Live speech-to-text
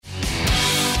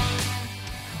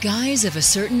Guys of a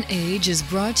Certain Age is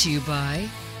brought to you by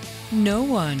no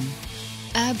one.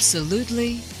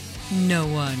 Absolutely no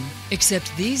one.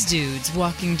 Except these dudes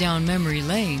walking down memory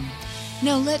lane.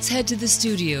 Now let's head to the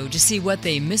studio to see what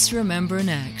they misremember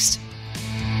next.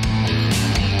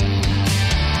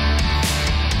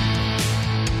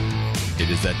 It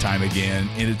is that time again,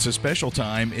 and it's a special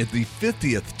time. It's the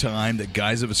 50th time that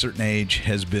Guys of a Certain Age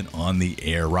has been on the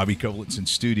air. Robbie Koblitz in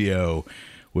studio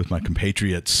with my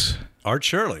compatriots Art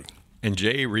Shirley and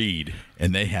Jay Reed.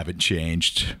 And they haven't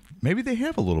changed. Maybe they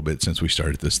have a little bit since we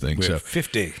started this thing. We so have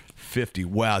 50. 50.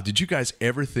 Wow. Did you guys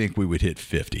ever think we would hit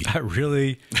 50? I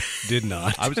really did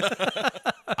not.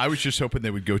 I was just hoping they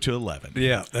would go to 11.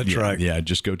 Yeah, that's right. Yeah,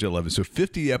 just go to 11. So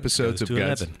 50 episodes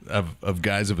of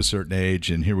Guys of a Certain Age,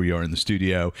 and here we are in the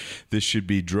studio. This should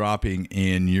be dropping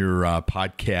in your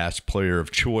podcast player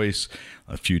of choice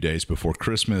a few days before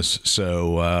Christmas.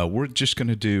 So we're just going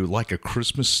to do like a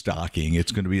Christmas stocking.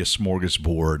 It's going to be a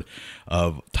smorgasbord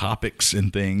of topics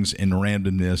and things and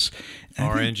randomness.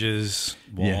 Oranges,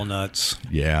 walnuts.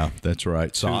 Yeah, that's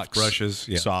right. Socks. Toothbrushes.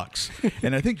 Yeah. Socks.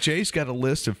 And I think Jay's got a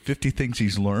list of 50 things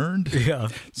he's learned. Yeah.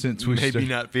 Since we Maybe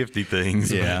not 50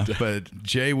 things. Yeah, but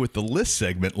Jay with the list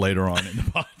segment later on in the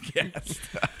podcast,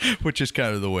 which is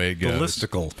kind of the way it goes. The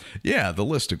listicle. Yeah, the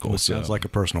listicle. Sounds like a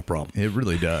personal problem. It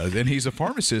really does. And he's a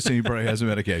pharmacist, and he probably has a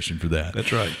medication for that.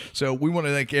 That's right. So we want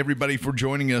to thank everybody for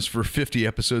joining us for 50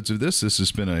 episodes of this. This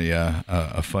has been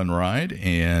a fun ride,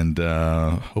 and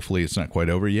hopefully it's not quite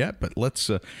over yet. But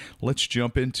let's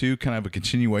jump into kind of a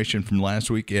continuation from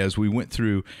last week as we went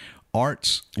through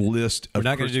Art's list of... We're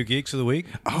not going to do Geeks of the Week?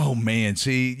 Oh, man.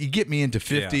 See, you get me into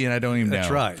 50 and I don't even know. That's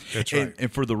right. That's right.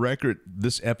 And for the record,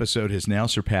 this episode has now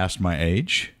surpassed my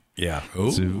age. Yeah.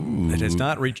 Ooh. It has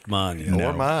not reached mine yet.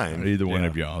 Nor mine. Either one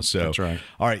of y'all. So that's right.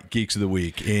 All right, Geeks of the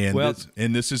Week.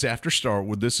 And this is after Star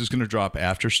Wars. This is going to drop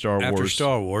after Star Wars. After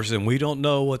Star Wars, and we don't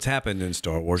know what's happened in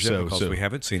Star Wars yet because we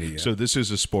haven't seen it yet. So this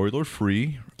is a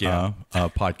spoiler-free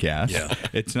podcast. Yeah.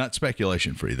 It's not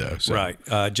speculation-free, though. So.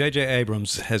 Right. J.J.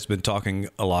 Abrams has been talking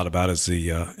a lot about as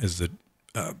the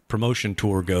promotion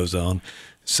tour goes on.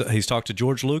 So he's talked to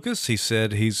George Lucas. He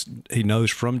said he knows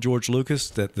from George Lucas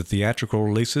that the theatrical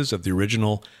releases of the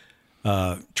original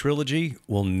trilogy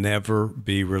will never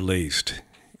be released.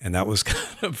 And that was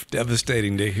kind of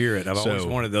devastating to hear it. I've always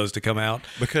wanted those to come out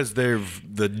because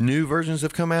the new versions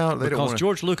have come out. Because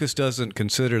George Lucas doesn't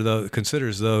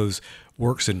considers those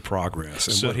works in progress,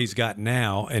 and what he's got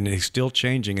now, and he's still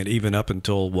changing it even up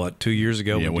until 2 years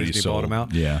ago when Disney bought him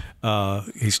out. Yeah,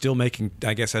 he's still making.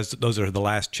 I guess those are the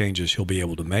last changes he'll be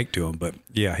able to make to them. But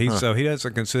yeah, so he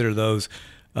doesn't consider those.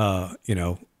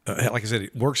 Like I said,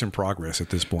 it works in progress at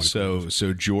this point. So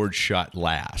George shot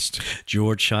last.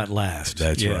 George shot last.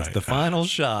 That's right. The final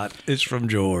shot is from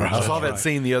George. I saw that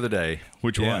scene the other day.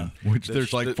 Which one?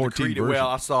 There's like 14 versions. Well,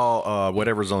 I saw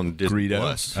whatever's on Disney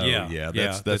Plus. Oh, yeah.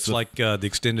 That's like the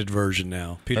extended version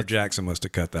now. Peter Jackson must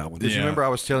have cut that one. Did you remember I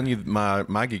was telling you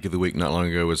my Geek of the Week not long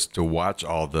ago was to watch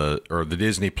all the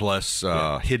Disney Plus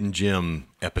Hidden Gem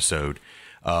episode.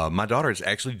 My daughter is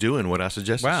actually doing what I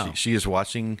suggested. Wow. She is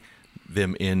watching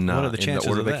them in the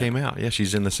order they came out. Yeah,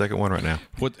 she's in the second one right now.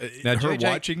 Now, her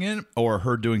watching it or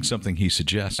her doing something he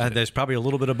suggested? There's probably a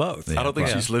little bit of both. I don't think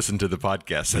she's listened to the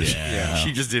podcast. Yeah.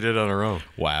 She just did it on her own.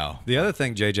 Wow. The other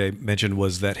thing JJ mentioned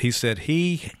was that he said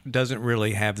he doesn't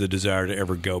really have the desire to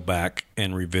ever go back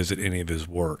and revisit any of his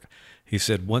work. He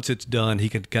said once it's done, he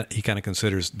kind of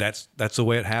considers that's the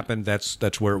way it happened.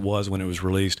 That's where it was when it was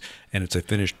released, and it's a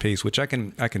finished piece, which I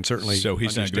can certainly. So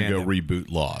he's not going to go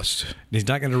reboot Lost. He's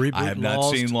not going to reboot. I have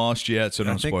not seen Lost yet, so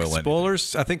don't spoil anything.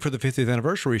 Spoilers. I think for the 50th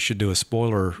anniversary, we should do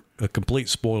a complete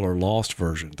spoiler Lost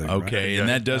version thing. Okay, right? and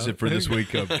that does it for this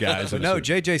week of Guys. But no,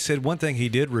 JJ said one thing he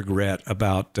did regret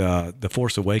about The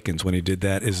Force Awakens when he did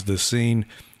that is the scene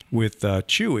with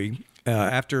Chewie.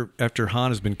 After Han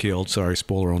has been killed, sorry,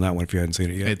 spoiler on that one if you hadn't seen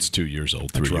it yet. It's 2 years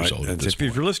old, 3 years old. If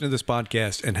you're listening to this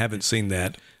podcast and haven't seen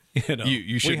that,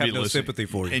 you should we have be no listening. sympathy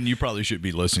for you. And you probably should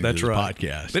be listening to this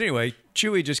podcast. But anyway,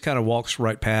 Chewie just kind of walks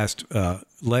right past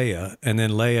Leia, and then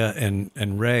Leia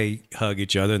and Rey hug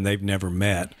each other, and they've never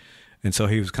met. And so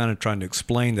he was kind of trying to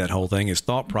explain that whole thing. His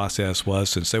thought process was,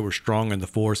 since they were strong in the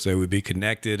Force, they would be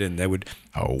connected, and they would.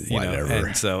 Oh, whatever.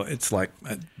 And so it's like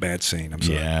a bad scene. I'm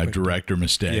sorry. Yeah, director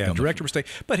mistake. Yeah, director mistake.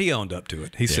 But he owned up to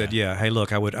it. He said, "Yeah, hey,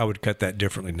 look, I would cut that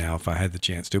differently now if I had the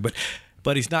chance to." But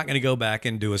he's not going to go back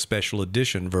and do a special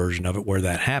edition version of it where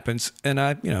that happens. And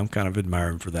I, kind of admire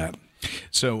him for that.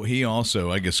 So he also,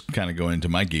 I guess, kind of going into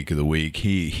my Geek of the Week,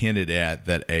 he hinted at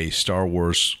that a Star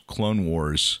Wars Clone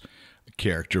Wars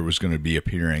character was going to be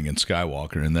appearing in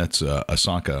Skywalker, and that's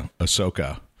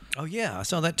Ahsoka. Oh yeah, I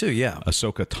saw that too. Yeah,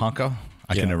 Ahsoka Tonka.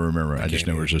 I can never remember. I just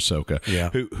know it was Ahsoka. Yeah.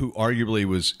 Who arguably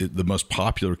was the most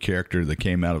popular character that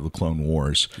came out of the Clone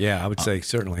Wars. Yeah, I would say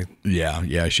certainly.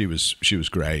 Yeah, she was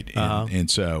great, and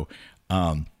so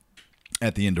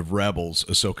at the end of Rebels,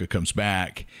 Ahsoka comes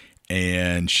back,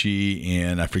 and she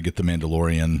and I forget the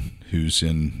Mandalorian who's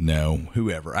in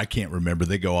whoever, I can't remember.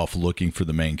 They go off looking for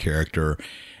the main character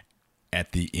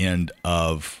at the end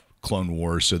of Clone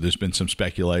Wars. So there's been some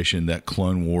speculation that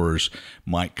Clone Wars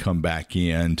might come back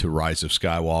in to Rise of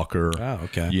Skywalker. Oh,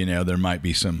 okay. There might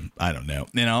be some, I don't know.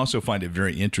 And I also find it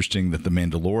very interesting that the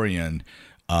Mandalorian,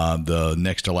 the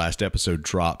next to last episode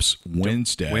drops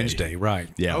Wednesday. Wednesday, right.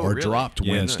 Yeah, Oh, or really? dropped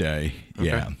Wednesday.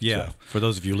 Yeah. Yeah, So, for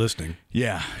those of you listening.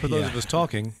 yeah. For those of us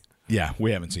talking, Yeah,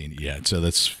 we haven't seen it yet. So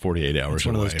that's 48 hours it's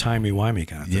one away. of those timey-wimey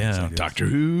kind of things. Yeah, I guess. Doctor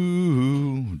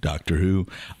Who.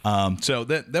 So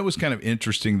that was kind of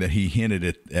interesting that he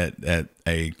hinted at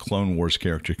a Clone Wars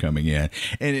character coming in,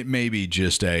 and it may be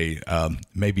just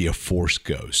maybe a Force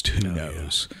ghost. Who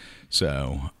knows? Yeah.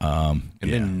 So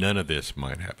then none of this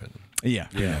might happen. Yeah,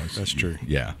 that's true.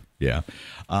 Yeah.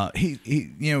 He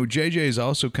JJ's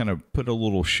also kind of put a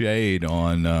little shade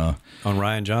on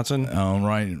Rian Johnson. On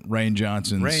Rian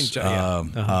Johnson's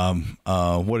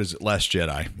what is it, Last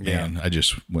Jedi? Yeah. Man, I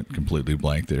just went completely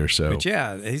blank there. So But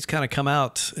yeah, he's kind of come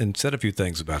out and said a few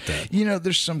things about that.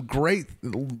 there's some great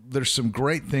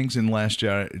things in Last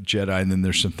Jedi, and then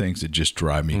there's some things that just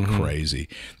drive me crazy.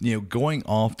 Going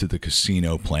off to the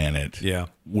casino planet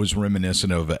was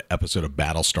reminiscent of an episode of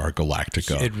Battlestar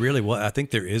Galactica. It really was. I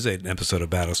think there is an episode of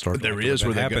Battlestar. There is, that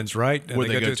where they happens, go- right? where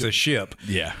And they go it's to- a ship.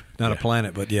 Yeah. Not a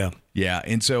planet, but yeah. Yeah,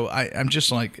 and so I'm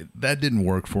just like, that didn't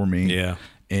work for me. Yeah.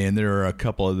 And there are a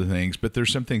couple other things, but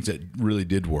there's some things that really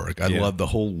did work. I love the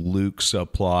whole Luke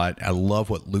subplot. I love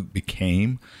what Luke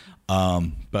became.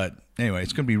 But anyway,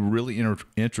 it's going to be really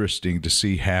interesting to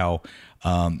see how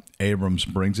Abrams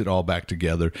brings it all back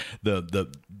together.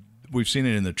 We've seen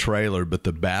it in the trailer, but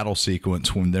the battle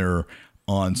sequence when they're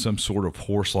on some sort of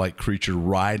horse-like creature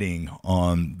riding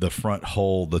on the front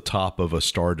hull, the top of a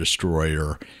Star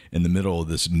Destroyer in the middle of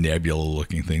this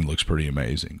nebula-looking thing looks pretty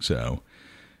amazing. So,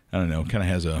 I don't know, kind of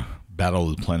has a Battle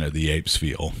of the Planet of the Apes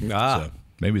feel. So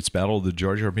maybe it's Battle of the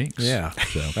Jar Jar Binks. Yeah.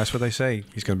 So, That's what they say.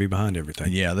 He's going to be behind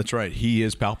everything. yeah, that's right. He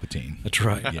is Palpatine. That's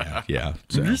right. Yeah.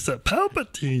 So, Mr.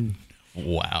 Palpatine.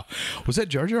 wow. Was that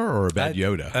Jar Jar or a bad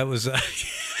Yoda? That was...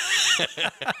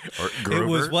 Or It Grover.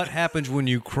 was what happens when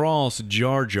you cross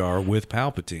Jar Jar with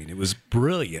Palpatine. It was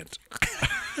brilliant.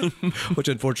 Which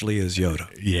unfortunately is Yoda.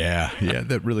 Yeah,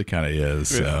 that really kind of is.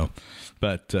 So,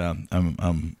 but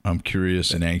I'm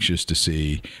curious and anxious to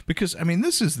see, because I mean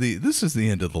this is the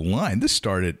end of the line. This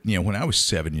started when I was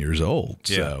 7 years old.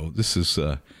 So this is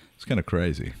it's kind of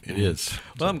crazy. It is.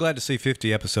 Well, I'm glad to see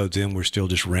 50 episodes in. We're still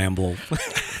just ramble.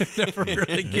 Never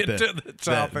really get to the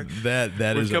topic. That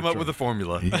We've is come up true. with a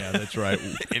formula. Yeah, that's right.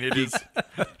 And it is.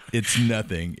 It's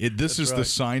nothing. This is the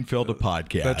Seinfeld of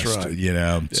podcast. That's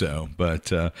right. So,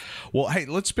 but well, hey,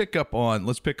 let's pick up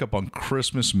on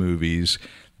Christmas movies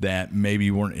that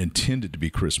maybe weren't intended to be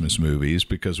Christmas movies,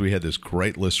 because we had this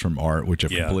great list from Art, which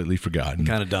I've completely forgotten.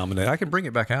 Kind of dominate. I can bring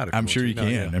it back out. If I'm you sure you want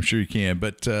to. can. I'm sure you can.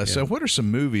 But so, what are some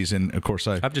movies? And of course,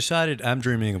 I've decided I'm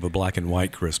dreaming of a black and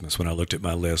white Christmas when I looked at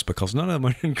my list, because none of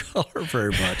them are in color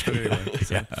very much. But anyway,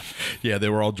 so. yeah, they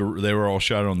were all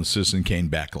shot on the Citizen Kane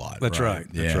backlot. That's right.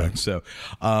 Yeah. That's right. So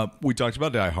we talked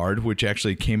about Die Hard, which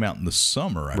actually came out in the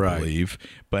summer, I believe,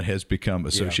 but has become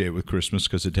associated with Christmas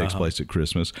because it takes place at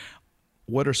Christmas.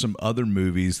 What are some other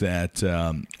movies that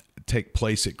take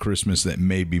place at Christmas that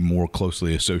may be more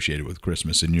closely associated with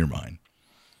Christmas in your mind?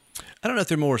 I don't know if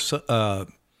they're more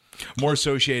More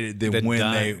associated than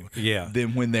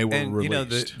when they were and,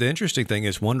 released. The interesting thing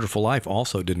is Wonderful Life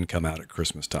also didn't come out at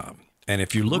Christmas time. And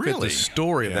if you look at the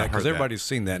story of that, because everybody's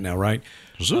seen that now, right?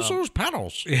 Those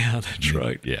paddles. Yeah, that's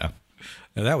right. Yeah.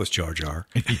 Now, that was Jar Jar.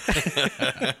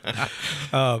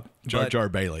 Jar Jar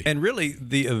Bailey. And really,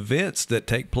 the events that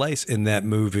take place in that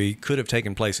movie could have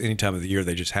taken place any time of the year.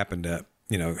 They just happened to,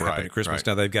 happen at Christmas. Right.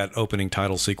 Now, they've got opening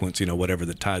title sequence, whatever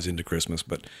that ties into Christmas,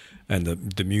 and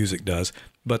the music does.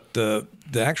 But the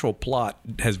actual plot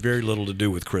has very little to do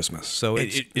with Christmas. So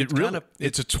it's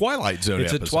a Twilight Zone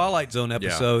episode. It's a Twilight Zone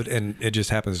episode, and it just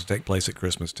happens to take place at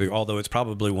Christmas, too. Although it's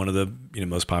probably one of the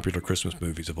most popular Christmas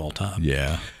movies of all time.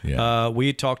 Yeah.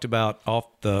 We talked about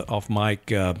off mic.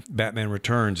 Batman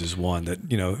Returns is one that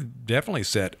definitely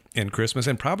set in Christmas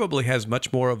and probably has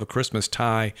much more of a Christmas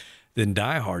tie than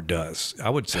Die Hard does, I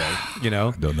would say. You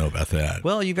know, Don't know about that.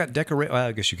 well, you've got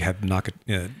I guess you have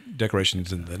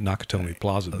decorations in the Nakatomi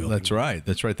Plaza building. That's right.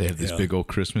 That's right. They have this big old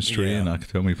Christmas tree in Yeah.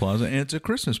 Nakatomi Plaza, and it's a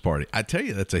Christmas party. I tell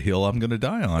you, that's a hill I'm going to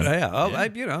die on. Yeah,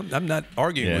 I'm not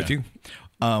arguing with you.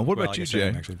 What I about you, guess I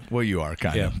am, Jay? actually. Well, you are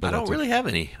kind Yeah. of. I don't really have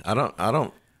any. I don't.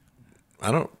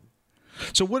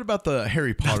 So, what about the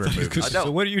Harry Potter movies? So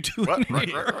what are you doing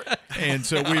here? Right. And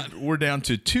so we're down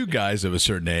to two guys of a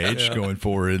certain age going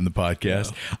forward in the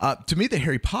podcast. To me, the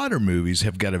Harry Potter movies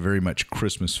have got a very much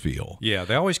Christmas feel. Yeah,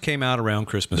 they always came out around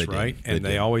Christmas, They did. right? They And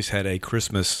they did. always had a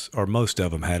Christmas, or most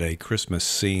of them had a Christmas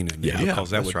scene in there, Yeah, because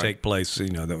that that's would right. take place.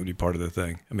 That would be part of the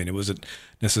thing. I mean, it wasn't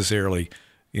necessarily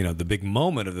the big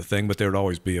moment of the thing, but there would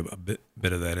always be a bit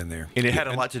of that in there. And it had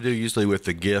a lot to do usually with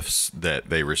the gifts that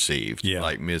they received. Yeah.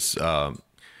 Like Miss.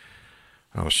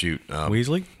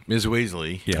 Weasley. Ms.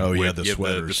 Weasley. Yeah. Oh, yeah, would the get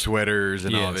sweaters. The sweaters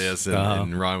and all Yes. this,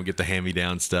 and Ron would get the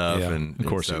hand-me-down stuff. Yeah. And Of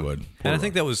course, and it so- would. And I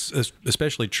think that was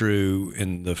especially true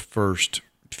in the first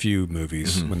few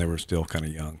movies when they were still kind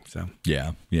of young. So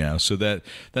Yeah. So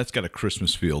that's got a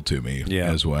Christmas feel to me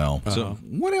as well. So,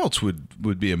 what else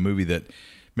would be a movie that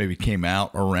maybe came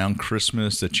out around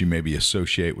Christmas that you maybe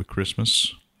associate with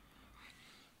Christmas?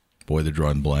 Boy, they're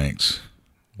drawing blanks.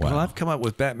 Wow. Well, I've come up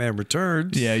with Batman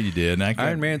Returns. Yeah, you did. And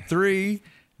Iron Man 3.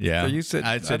 Yeah, So you said-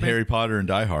 I said I mean- Harry Potter and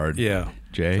Die Hard. Yeah.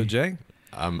 Jay. So Jay?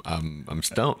 I'm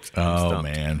stumped. I'm Oh stumped.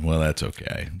 man, well that's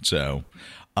okay. So,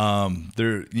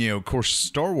 there, of course,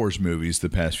 Star Wars movies the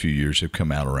past few years have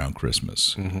come out around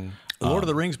Christmas. Lord of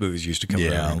the Rings movies used to come out.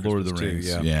 Yeah, around Lord of the Christmas,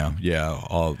 Rings. too, Yeah.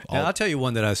 All, Now, I'll tell you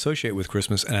one that I associate with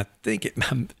Christmas, and I think it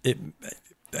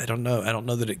I don't know. I don't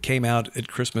know that it came out at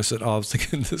Christmas at all. I was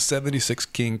thinking the '76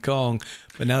 King Kong,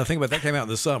 but now the thing about that came out in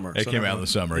the summer. It so came never out in mind.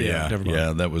 the summer. Yeah, never mind.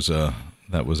 yeah. That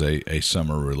was a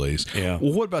summer release. Yeah.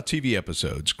 Well, what about TV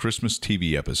episodes? Christmas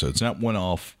TV episodes, not one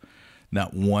off.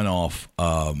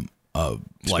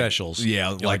 Specials.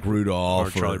 Like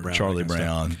Rudolph or or Charlie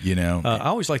Brown, that kind of Brown. I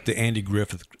always liked the Andy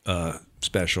Griffith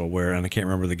special where, and I can't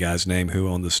remember the guy's name who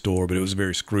owned the store, but it was a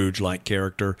very Scrooge-like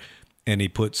character. And he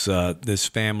puts this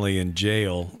family in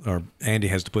jail, or Andy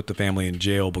has to put the family in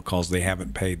jail because they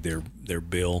haven't paid their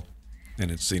bill. And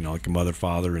it's, like a mother,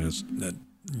 father, and his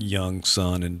young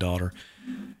son and daughter.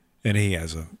 And he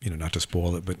has not to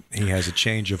spoil it, but he has a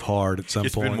change of heart at some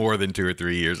It's point. been more than 2 or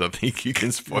 3 years. I think you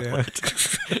can spoil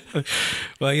it.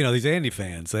 Well, these Andy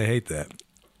fans, they hate that.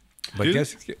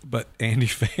 But Andy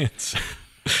fans,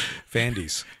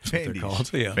 Fandies, that's what they're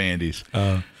called. Yeah. Fandies.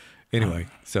 Anyway,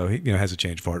 so he has a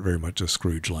change of heart, very much a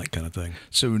Scrooge-like kind of thing.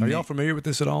 So Are y'all familiar with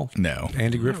this at all? No.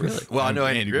 Andy Griffith? Well, I know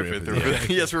Andy Andy Griffith. Griffith,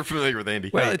 Yes, we're familiar with Andy.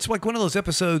 Well, it's like one of those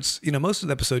episodes, most of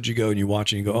the episodes you go and you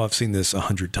watch and you go, oh, I've seen this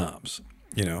 100 times,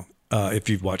 if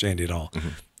you've watched Andy at all.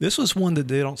 This was one that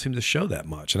they don't seem to show that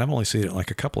much, and I've only seen it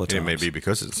like a couple of times. It may be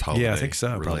because it's holiday Yeah, I think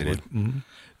so, related. probably.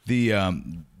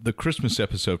 The Christmas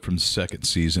episode from the second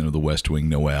season of The West Wing,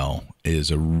 Noel,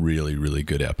 is a really, really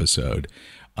good episode.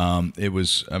 I'm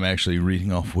actually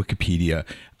reading off Wikipedia,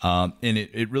 and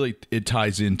it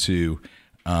ties into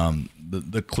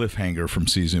the cliffhanger from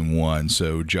season 1.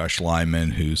 So Josh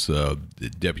Lyman, who's the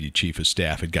deputy chief of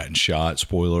staff, had gotten shot.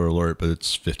 Spoiler alert, but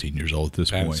it's 15 years old at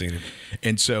this point. haven't seen it.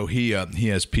 And so he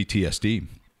has PTSD,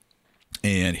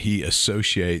 and he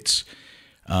associates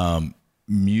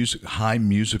high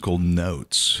musical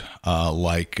notes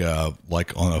like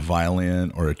on a violin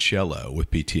or a cello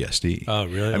with PTSD. Oh,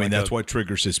 really? I mean, Like that's a- what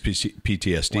triggers his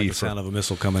PTSD. Like the sound of a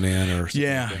missile coming in or something.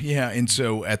 Yeah. And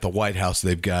so at the White House,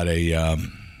 they've got a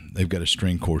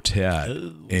string quartet,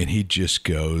 and he just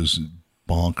goes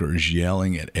bonkers,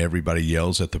 yelling at everybody,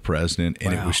 yells at the president,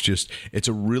 and Wow. it's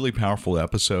a really powerful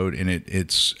episode, and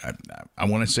I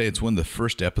want to say it's one of the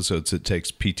first episodes that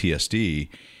takes PTSD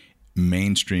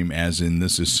mainstream, as in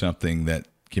this is something that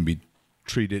can be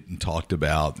treated and talked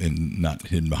about and not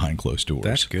hidden behind closed doors.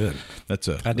 That's good.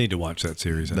 I need to watch that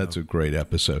series. That's a great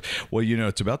episode. Well,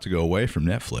 it's about to go away from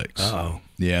Netflix. Uh-oh.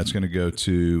 Yeah, it's going to go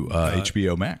to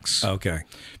HBO Max. Okay.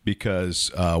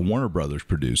 Because Warner Brothers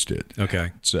produced it.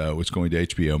 Okay. So it's going to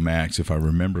HBO Max, if I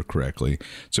remember correctly.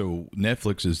 So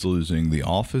Netflix is losing The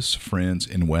Office, Friends,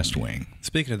 and West Wing.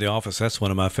 Speaking of The Office, that's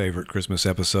one of my favorite Christmas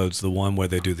episodes, the one where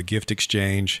they do the gift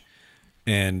exchange,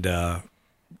 and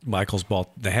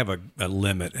they have a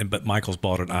limit, but Michael's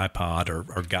bought an iPod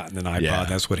or gotten an iPod. Yeah.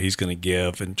 That's what he's going to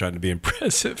give, and trying to be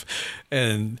impressive.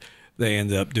 And they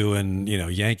end up doing,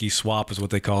 Yankee swap is what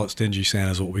they call it. Stingy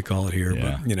Santa is what we call it here.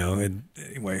 Yeah. But, and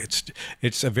anyway,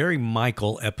 it's a very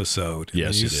Michael episode. Yes,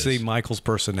 and you it see is. Michael's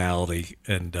personality,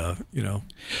 and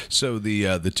So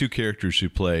the two characters who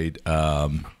played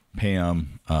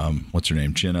Pam, what's her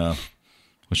name? Jenna.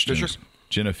 What's her Fisher? name?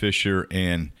 Jenna Fisher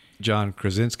and John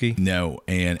Krasinski. No,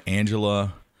 and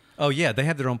Angela. Oh yeah, they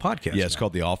have their own podcast. Yeah, it's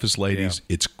called The Office Ladies.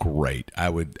 Yeah. It's great. I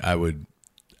would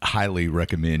highly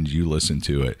recommend you listen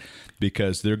to it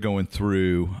because they're going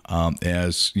through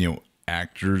as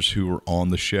actors who are on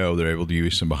the show. They're able to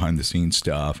use some behind the scenes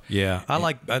stuff. Yeah,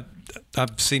 I've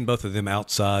seen both of them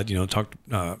outside. Talked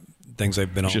things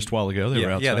they've been on just a while ago. They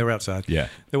were outside. Yeah, they were outside. Yeah,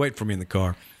 they're waiting for me in the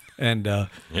car. And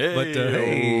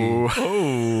hey,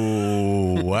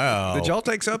 oh wow! Did y'all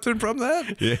take something from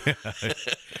that? Yeah.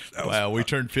 Wow, we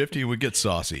turned 50 and we get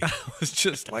saucy. I was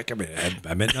just like, I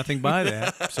meant nothing by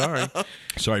that.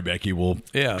 Sorry, Becky. We'll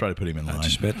try to put him in line. I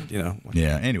just meant,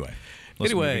 Yeah. Anyway,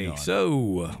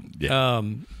 so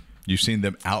you've seen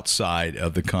them outside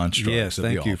of the construct. Yes, of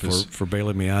thank the you office. for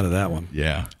bailing me out of that one.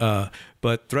 Yeah.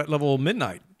 But Threat Level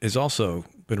Midnight has also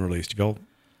been released. Y'all,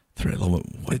 Threat Level.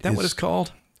 Is that what it's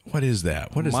called? What is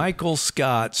that? What is Michael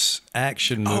Scott's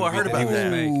action movie? Oh, I heard about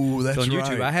that. Oh, that's on right.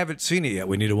 YouTube. I haven't seen it yet.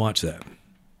 We need to watch that.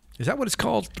 Is that what it's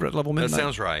called? Threat Level Midnight? That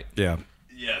sounds right. Yeah.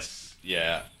 Yes.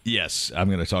 Yeah. Yes. I'm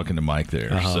going to talk into Mike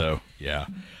there. So, yeah.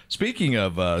 Speaking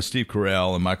of Steve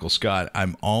Carell and Michael Scott,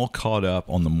 I'm all caught up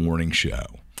on the morning show.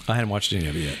 I hadn't watched any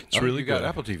of it yet. It's really you got good.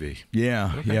 Apple TV.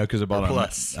 Yeah, okay. Yeah, because I bought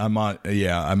Plus. I bought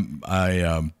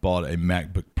a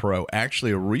MacBook Pro,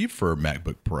 actually a refurb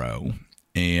MacBook Pro,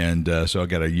 and so I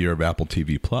got a year of Apple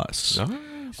TV Plus.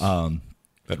 Nice.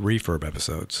 But refurb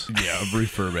episodes. Yeah,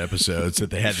 refurb episodes that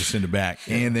they had to send it back,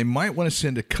 and they might want to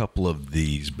send a couple of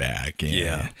these back.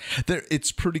 And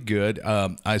it's pretty good.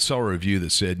 I saw a review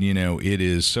that said, it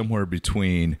is somewhere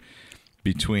between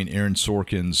Aaron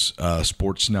Sorkin's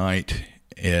Sports Night.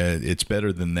 It's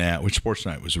better than that, which Sports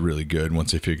Night was really good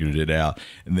once they figured it out.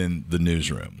 And then The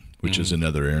Newsroom, which is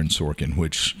another Aaron Sorkin,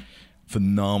 which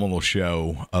phenomenal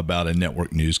show about a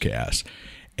network newscast.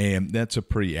 And that's a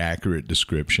pretty accurate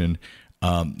description.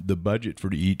 The budget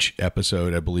for each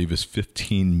episode, I believe, is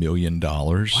 $15 million.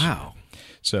 Wow.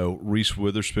 So Reese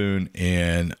Witherspoon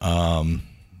and Jennifer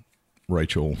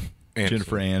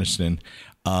Aniston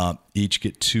each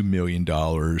get $2 million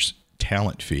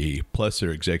talent fee plus their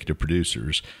executive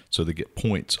producers, so they get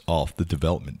points off the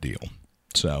development deal.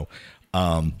 So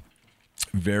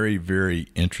very, very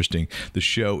interesting. The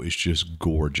show is just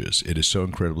gorgeous. It is so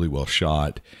incredibly well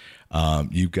shot.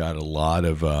 You've got a lot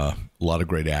of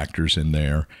great actors in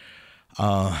there.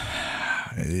 I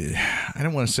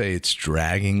don't want to say it's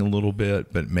dragging a little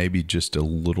bit, but maybe just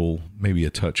maybe a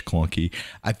touch clunky.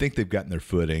 I think they've gotten their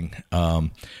footing.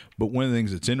 But one of the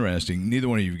things that's interesting, neither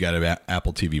one of you got an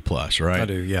Apple TV Plus, right? I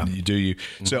do, yeah. Do you?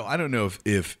 Mm-hmm. So I don't know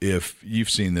if you've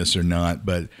seen this or not,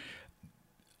 but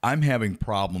I'm having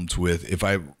problems with if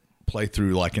I play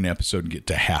through like an episode and get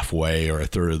to halfway or a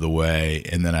third of the way,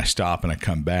 and then I stop and I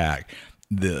come back.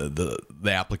 The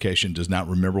application does not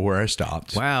remember where I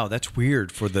stopped. Wow, that's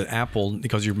weird for the Apple,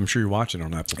 because I'm sure you're watching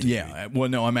on Apple TV. Yeah, well,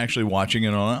 no, I'm actually watching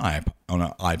it on an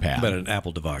iPad. But an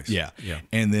Apple device. Yeah.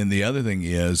 And then the other thing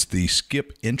is the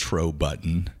skip intro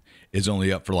button is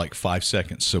only up for like 5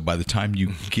 seconds. So by the time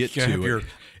you get to it,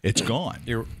 it's gone.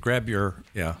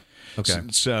 Okay.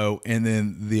 So, and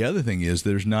then the other thing is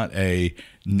there's not a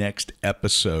next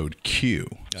episode queue.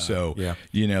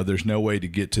 There's no way to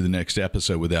get to the next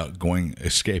episode without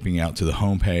escaping out to the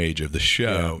homepage of the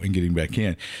show and getting back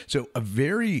in. So a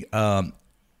very,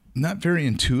 not very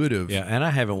intuitive. Yeah. And I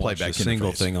haven't watched a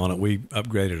single thing on it. We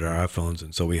upgraded our iPhones,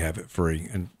 and so we have it free,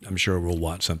 and I'm sure we'll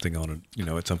watch something on it,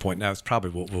 at some point. Now it's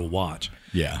probably what we'll watch.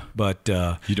 Yeah. But,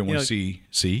 you don't want to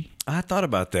see? I thought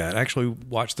about that. I actually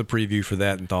watched the preview for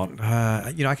that and thought,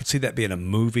 I could see that being a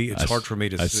movie. It's hard for me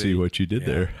to see. I see what you did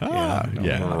there. Wow.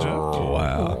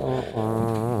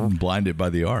 Blinded by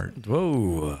the art.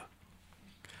 Whoa.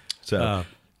 So,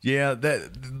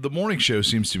 the morning show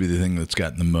seems to be the thing that's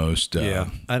gotten the most. I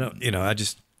don't, I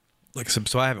just,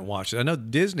 so I haven't watched it. I know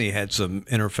Disney had some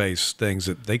interface things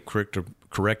that they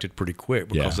corrected pretty quick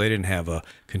because they didn't have a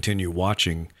continue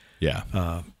watching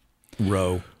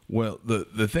row. Well,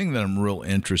 the thing that I'm real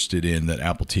interested in that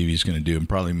Apple TV is going to do, and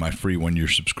probably my free 1-year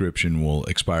subscription will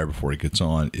expire before it gets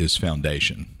on, is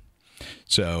Foundation.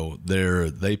 So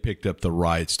they picked up the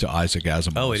rights to Isaac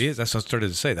Asimov. Oh, it is. That's what I started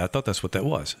to say. I thought that's what that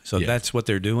was. So that's what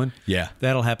they're doing. Yeah,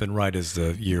 that'll happen right as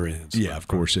the year ends. Yeah, of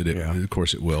course it. Yeah. Of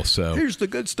course it will. So here's the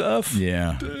good stuff.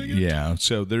 Yeah.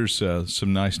 So there's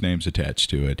some nice names attached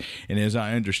to it, and as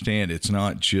I understand, it's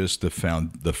not just the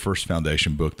first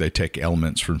Foundation book. They take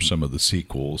elements from some of the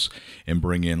sequels and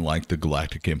bring in like the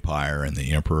Galactic Empire and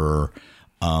the Emperor.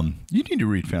 You need to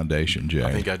read Foundation, Jay.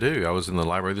 I think I do. I was in the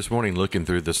library this morning looking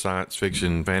through the science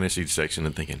fiction fantasy section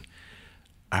and thinking,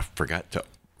 I forgot to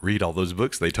read all those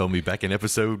books they told me back in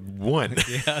episode 1.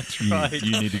 Yeah, that's right.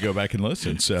 You need to go back and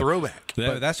listen. So Throwback.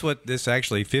 That's what this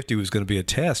actually 50 was going to be a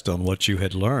test on what you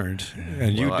had learned.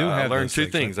 And you do I have learned those 2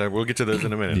 things. We'll get to those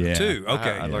in a minute. Yeah. 2.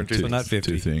 Okay. I learned 2 So things. not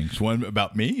 50. 2 things. One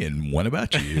about me and one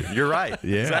about you. You're right.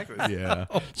 Yeah. Exactly. Yeah.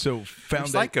 So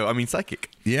psychic.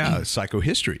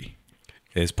 Psychohistory.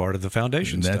 It's part of the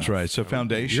foundation That's stuff. right. So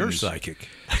foundation. You're is- psychic.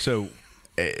 So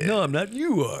No, I'm not.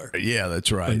 You are. yeah,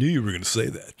 that's right. I knew you were going to say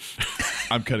that.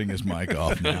 I'm cutting his mic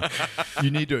off now.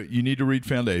 You need to read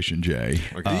Foundation, Jay.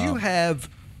 Do you have?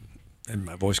 And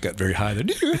my voice got very high there.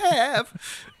 Do you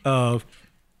have?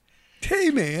 Hey,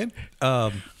 man.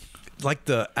 Like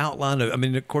the outline of. I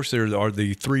mean, of course, there are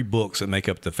the 3 books that make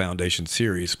up the Foundation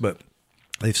series, but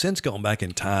they've since gone back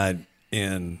and tied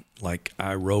in like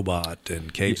iRobot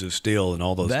and Caves of Steel and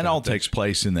all those. That all takes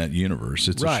place in that universe.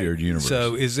 It's a shared universe.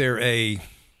 So, is there a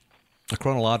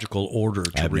chronological order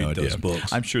I to have no read those idea.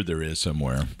 books? I'm sure there is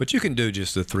somewhere. But you can do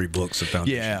just the 3 books of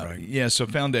Foundation, Yeah, right? yeah. So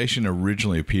Foundation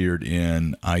originally appeared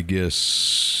in, I guess,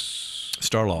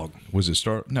 Starlog. was it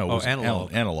Star? No, it was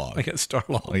Analog. Analog. I got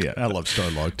Starlog. Oh, yeah, I love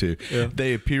Starlog too. Yeah.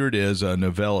 They appeared as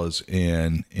novellas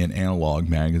in Analog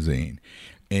magazine,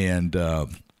 and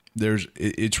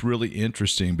it's really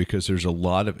interesting because there's a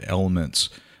lot of elements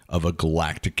of a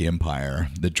galactic empire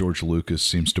that George Lucas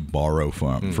seems to borrow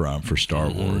from for Star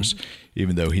Wars,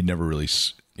 even though he never really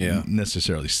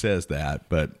necessarily says that.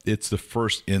 But it's the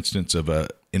first instance of a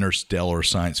interstellar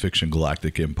science fiction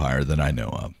galactic empire that I know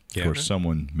of. Yeah. Of course,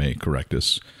 someone may correct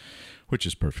us, which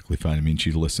is perfectly fine. It means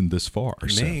you listened this far.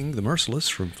 So. Ming, the Merciless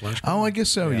from Flash. Oh, I guess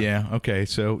so. Yeah. Okay.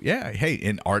 So, yeah. Hey,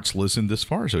 and Art's listened this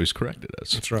far, so he's corrected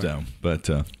us. That's right. So, but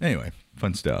anyway,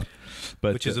 fun stuff.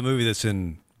 But Which is a movie that's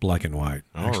in black and white.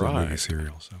 All Actually, a right. movie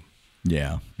serial. So.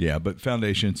 yeah. But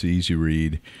Foundation's an easy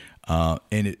read. And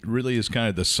it really is kind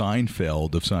of the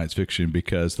Seinfeld of science fiction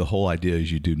because the whole idea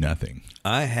is you do nothing.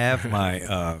 I have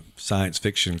my science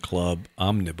fiction club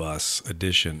omnibus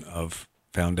edition of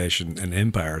Foundation and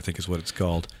Empire, I think is what it's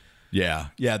called. Yeah.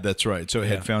 Yeah, that's right. So it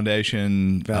had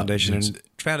Foundation. Foundation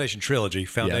trilogy.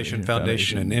 Foundation,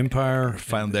 Foundation. and Empire.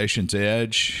 Foundation's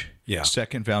Edge. Yeah.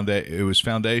 It was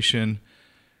Foundation.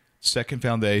 Second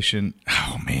Foundation.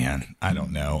 Oh, man. I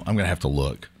don't know. I'm going to have to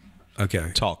look.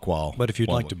 Okay. Talk while. But if you'd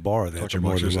like to borrow that, you're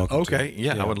more than welcome Okay, to.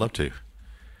 yeah, I would love to.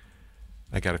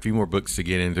 I got a few more books to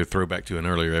get into, throw back to an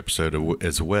earlier episode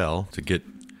as well to get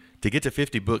to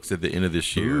 50 books at the end of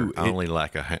this year. Ooh, I only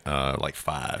like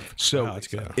 5. So that's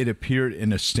good. it appeared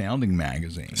in Astounding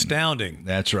magazine. Astounding.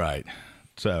 That's right.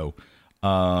 So,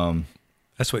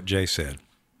 That's what Jay said.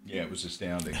 yeah, it was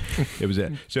astounding. It was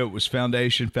that. So it was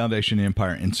Foundation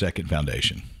Empire, and Second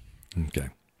Foundation. Okay.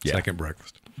 Yeah. Second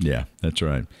breakfast. Yeah, that's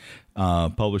right.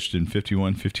 Published in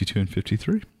 51, 52, and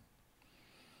 53.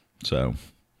 So,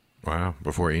 Wow,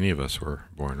 before any of us were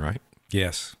born, right?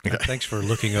 Yes. Thanks for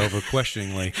looking over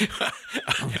questioningly.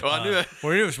 Well, I knew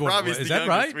it. Robbie's Is the that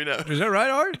right? youngest we know. Is that right,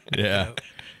 Art? yeah.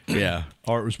 Yeah.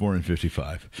 Art was born in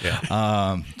 55.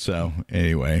 Yeah. So,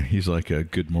 anyway, he's like a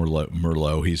good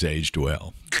Merlot. He's aged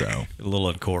well. So, A little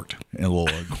uncorked. and a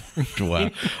little well.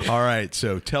 All right.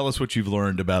 So, tell us what you've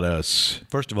learned about us.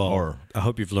 First of all, Or- I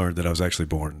hope you've learned that I was actually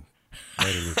born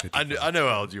later than 50. I know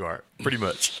how old you are, pretty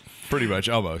much. Pretty much,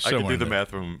 almost. I can somewhere do the in there.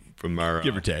 math from our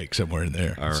Give or take, somewhere in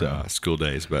there. our So, school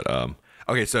days. But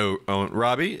okay, so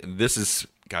Robbie, this is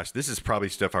probably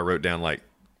stuff I wrote down like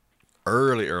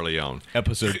early on.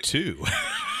 episode 2.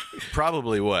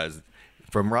 Probably was.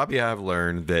 From Robbie, I've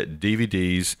learned that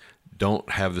DVDs don't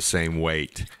have the same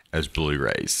weight as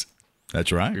Blu-rays.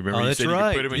 That's right. Remember, Oh, you that's said you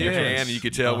right. could put them in your Yes. hand and you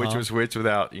could tell which was which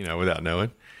without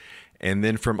knowing. And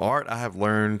then from Art, I have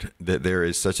learned that there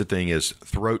is such a thing as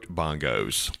throat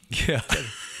bongos. Yeah.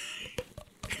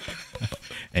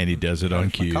 And he does it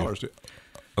on cue.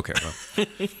 Okay. Well.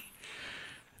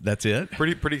 That's it?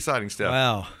 Pretty exciting stuff.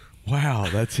 Wow. Wow,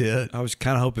 that's it. I was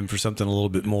kind of hoping for something a little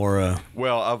bit more.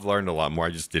 Well, I've learned a lot more. I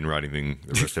just didn't write anything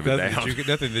the rest of it down.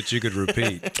 Nothing that you could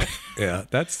repeat. Yeah,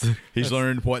 He's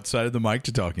learned what side of the mic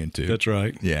to talk into. that's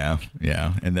right. Yeah,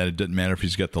 yeah. And that it doesn't matter if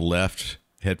he's got the left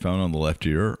headphone on the left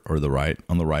ear or the right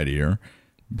on the right ear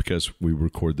because we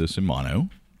record this in mono,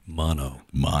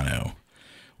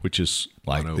 which is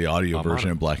like Mono. the audio version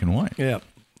Mono. in black and white. Yeah.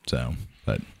 So,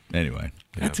 but anyway,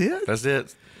 that's it. That's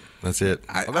it.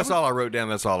 That's all I wrote down.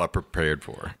 That's all I prepared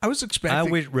for. I was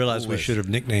expecting. Realized we should have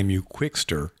nicknamed you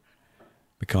Quickster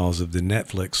because of the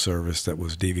Netflix service that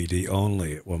was DVD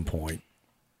only at one point.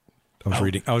 I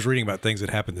was reading about things that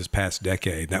happened this past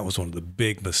decade. That was one of the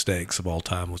big mistakes of all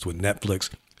time was when Netflix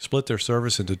split their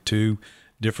service into 2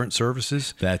 different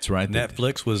services. That's right.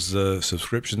 Netflix was the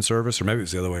subscription service, or maybe it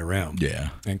was the other way around. Yeah.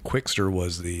 And Quickster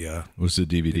was the was the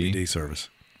DVD. DVD service.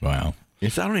 Wow.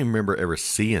 Yes, I don't even remember ever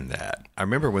seeing that. I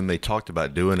remember when they talked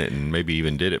about doing it and maybe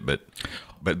even did it, but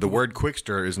the word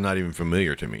Quickster is not even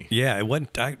familiar to me. Yeah, it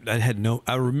wasn't. I had no.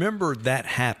 I remember that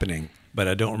happening, but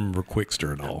I don't remember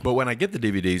Quickster at all. But when I get the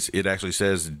DVDs, it actually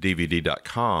says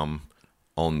DVD.com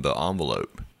on the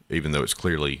envelope, even though it's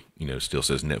clearly, still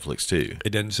says Netflix too. It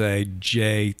doesn't say,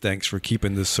 Jay, thanks for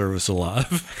keeping this service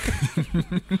alive.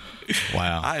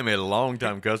 Wow. I am a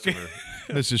long-time customer.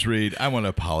 Let's just read. I want to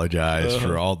apologize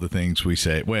for all the things we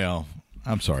say. Well,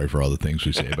 I'm sorry for all the things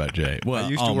we say about Jay. Well, I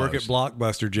used to work at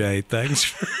Blockbuster, Jay. Thanks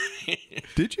for...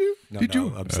 Did you? Did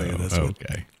you? I'm saying this one.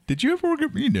 Okay. Did you ever work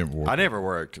at? You never worked. I never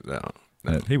worked. No.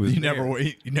 He was You never worked.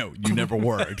 You never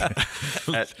worked.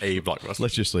 At a Blockbuster.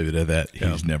 Let's just leave it at that.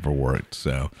 He's never worked.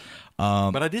 So,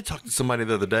 But I did talk to somebody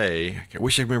the other day. I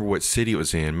wish I remember what city it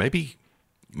was in. Maybe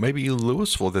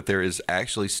Louisville. That there is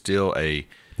actually still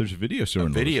there's a video store.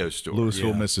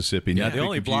 Louisville, Mississippi. Yeah, the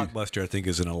only Blockbuster I think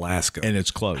is in Alaska, and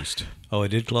it's closed. Oh, it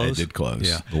did close. It did close.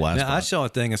 Yeah. The last. Now I saw a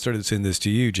thing. I started sending this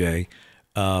to you, Jay,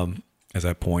 as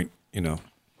I point.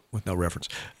 With no reference.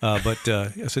 But I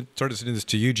started sending this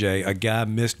to you, Jay. A guy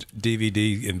missed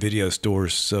DVD and video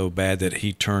stores so bad that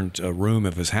he turned a room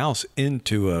of his house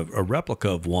into a replica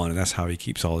of one, and that's how he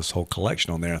keeps all his whole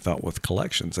collection on there. I thought with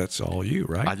collections, that's all you,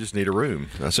 right? I just need a room.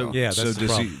 That's all. Yeah, So that's the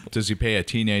problem. does he pay a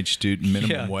teenage student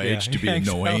minimum wage to be He hangs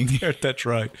out annoying? there. That's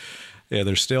right. Yeah,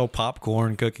 there's still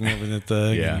popcorn cooking over the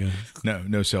thing. Yeah.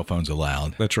 No cell phones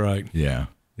allowed. That's right. Yeah.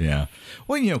 Yeah.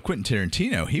 Well, Quentin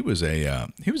Tarantino, he was a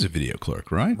video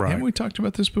clerk, right? Right. Haven't we talked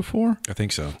about this before? I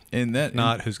think so. And that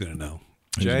Not who's going to know.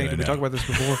 Who's Jay, gonna did we know? talk about this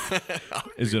before?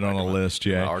 is it on a list,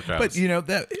 Jay? Archives. But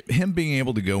that him being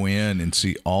able to go in and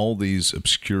see all these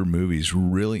obscure movies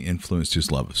really influenced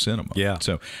his love of cinema. Yeah.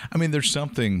 So there's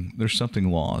something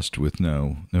lost with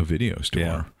no video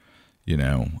store. Yeah.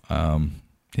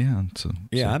 Yeah,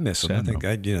 I miss them. I think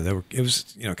it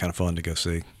was kind of fun to go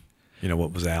see,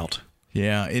 what was out.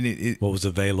 Yeah, and what was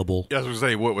available. I was going to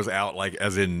say what was out, like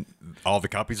as in all the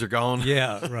copies are gone.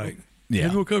 Yeah, right. Yeah.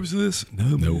 Have more copies of this?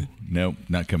 No,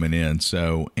 not coming in.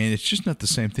 So, and it's just not the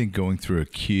same thing going through a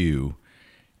queue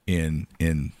in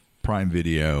Prime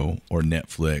Video or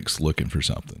Netflix looking for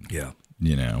something. Yeah.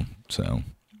 So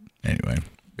anyway.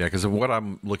 Yeah, because what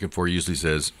I'm looking for usually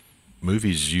says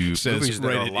movies that are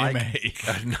rated like.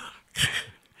 MA.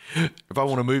 If I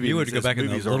want a movie, you that want to go says back in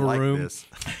the movies are little like room. this.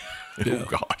 Oh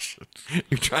gosh,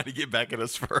 you're trying to get back at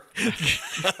us for.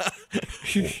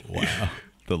 Wow.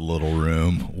 The little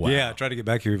room. Wow. Yeah, I tried to get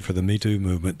back here for the Me Too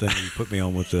movement. Then you put me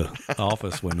on with the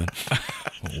Office women.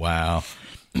 Wow.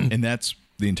 And that's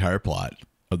the entire plot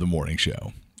of the morning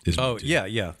show.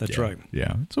 Yeah, that's right.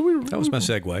 Yeah. So That was my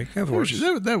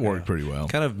segue. That worked pretty well.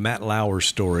 Kind of Matt Lauer's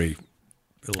story.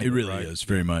 It really is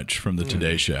very much from the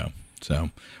Today Show.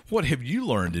 So, what have you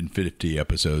learned in 50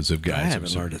 episodes of Guys? I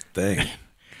haven't learned a thing.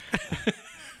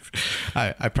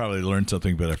 I probably learned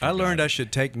something, but I learned I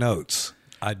should take notes.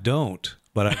 I don't,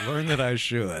 but I learned that I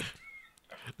should.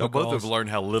 Now, both have learned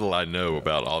how little I know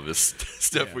about all this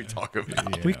stuff we talk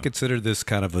about. Yeah. We consider this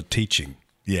kind of a teachable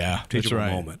that's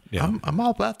right. moment. Yeah. I'm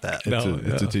all about that.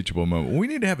 It's a teachable moment. We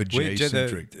need to have a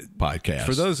Jay-centric podcast.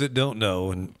 For those that don't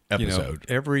know, and episode.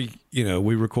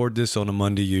 we record this on a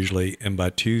Monday usually, and by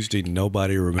Tuesday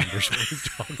nobody remembers what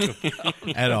we talked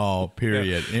about at all.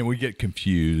 Period. Yeah. And we get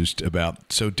confused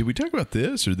about. So, did we talk about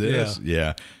this or this?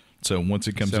 Yeah. So once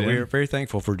it comes in, we're very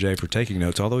thankful for Jay for taking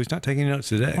notes, although he's not taking notes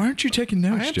today. Why aren't you taking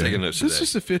notes, I am Jay? taking notes This today.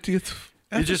 is the 50th.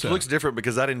 It just looks different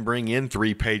because I didn't bring in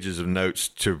 3 pages of notes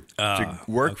to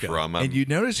work from. And you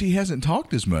notice he hasn't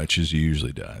talked as much as he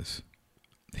usually does.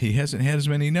 He hasn't had as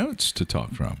many notes to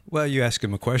talk from. Well, you asked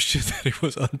him a question that he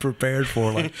was unprepared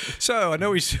for. So I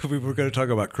know we said we were going to talk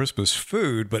about Christmas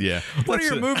food, but what are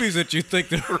your movies that you think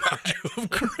that remind you of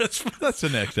Christmas? That's the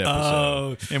next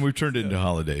episode. And we've turned it into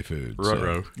holiday food.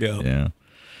 Ruh-roh. Yeah.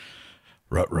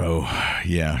 Ruh-roh.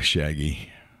 Yeah, Shaggy.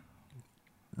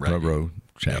 Ruh-roh,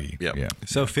 Shaggy. Yep. Yeah.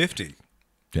 So 50.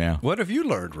 Yeah. What have you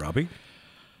learned, Robbie?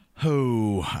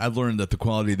 Oh, I've learned that the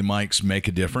quality of the mics make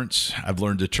a difference. I've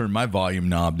learned to turn my volume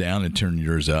knob down and turn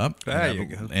yours up. There you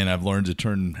go. And I've learned to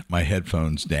turn my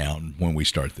headphones down when we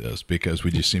start this because we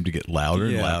just seem to get louder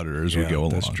and louder as we go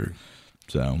along. That's true.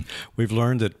 So we've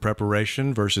learned that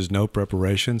preparation versus no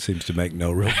preparation seems to make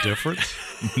no real difference.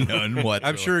 None whatsoever.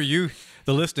 I'm sure you,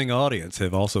 the listening audience,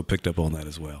 have also picked up on that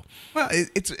as well. Well,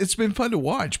 it's been fun to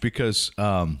watch because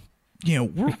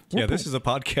we're this is a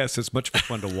podcast that's much more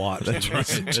fun to watch. That's right.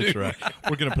 That's right.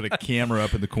 We're going to put a camera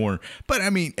up in the corner. But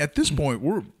I mean, at this point,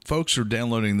 folks are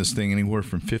downloading this thing anywhere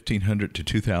from 1,500 to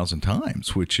 2,000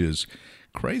 times, which is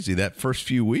crazy. That first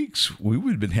few weeks, we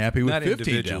would have been happy with Not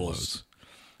 15 individuals. downloads.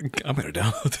 I'm going to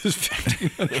download this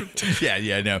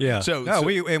 1500. no. Yeah. So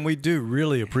we do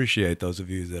really appreciate those of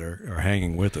you that are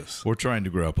hanging with us. we're trying to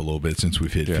grow up a little bit since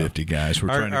we've hit 50, guys. We're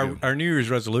trying to our New Year's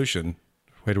resolution.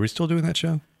 Wait, are we still doing that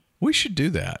show? We should do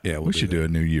that. Yeah, we should do a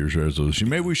New Year's resolution.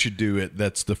 Maybe we should do it.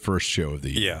 That's the first show of the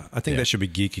year. Yeah, I think that should be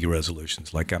geeky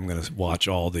resolutions. Like I'm going to watch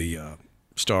all the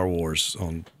Star Wars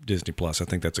on Disney Plus. I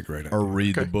think that's a great idea. Or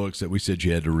read the books that we said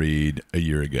you had to read a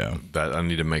year ago. That I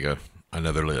need to make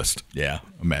another list. Yeah,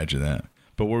 imagine that.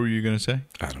 But what were you going to say?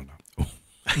 I don't know.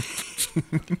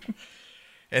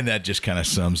 And that just kind of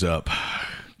sums up.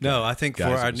 No, I think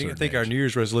our New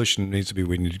Year's resolution needs to be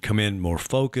we need to come in more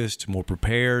focused, more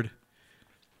prepared.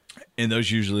 And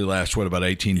those usually last, about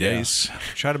 18 days?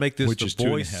 Try to make this Which is the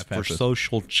voice for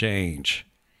social change.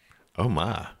 Oh,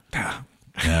 my.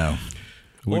 No.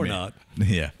 Or not.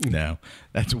 Yeah, no.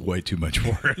 That's way too much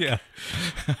work. Yeah.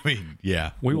 I mean,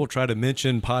 yeah. We will try to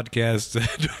mention podcasts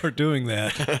that are doing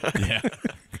that. Yeah.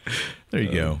 There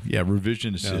you go. Yeah,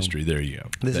 revisionist history. There you go.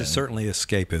 This is certainly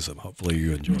escapism. Hopefully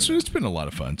you enjoy it. So it's been a lot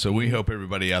of fun. So we hope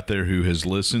everybody out there who has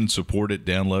listened, supported,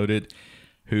 downloaded,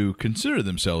 who consider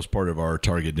themselves part of our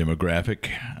target demographic,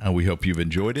 we hope you've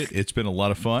enjoyed it. It's been a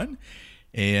lot of fun.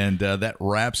 And that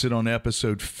wraps it on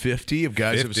episode 50 of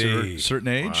Guys of a Certain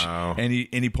Age. Wow.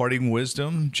 Any parting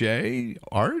wisdom, Jay,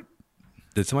 Art?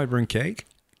 Did somebody bring cake?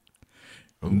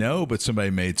 No, but somebody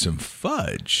made some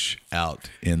fudge out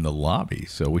in the lobby,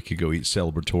 so we could go eat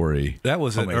celebratory. That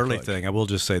was an early fudge. thing. I will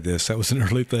just say this. That was an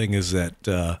early thing is that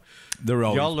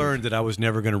y'all learned that I was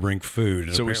never going to bring food.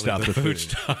 And so we stopped the food.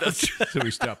 So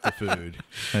we stopped the food.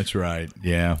 That's right.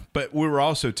 Yeah. But we were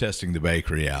also testing the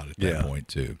bakery out at that point,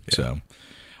 too. Yeah. So,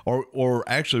 or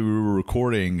actually, we were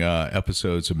recording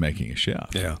episodes of Making a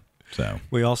Chef. Yeah. So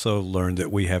we also learned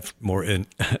that we have more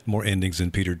endings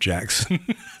than Peter Jackson.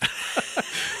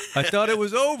 I thought it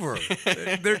was over.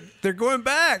 They're going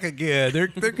back again. They're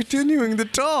continuing to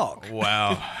talk.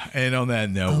 Wow. And on that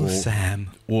note,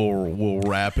 Sam, we'll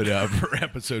wrap it up for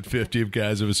episode 50 of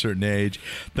Guys of a Certain Age.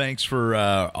 Thanks for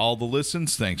all the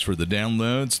listens. Thanks for the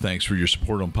downloads. Thanks for your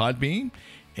support on Podbean.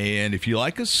 And if you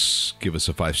like us, give us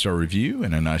a 5-star review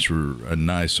and a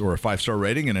 5-star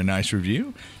rating and a nice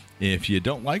review. If you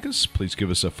don't like us, please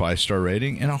give us a 5-star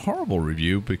rating and a horrible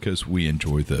review because we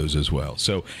enjoy those as well.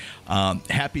 So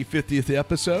happy 50th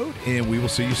episode, and we will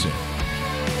see you soon.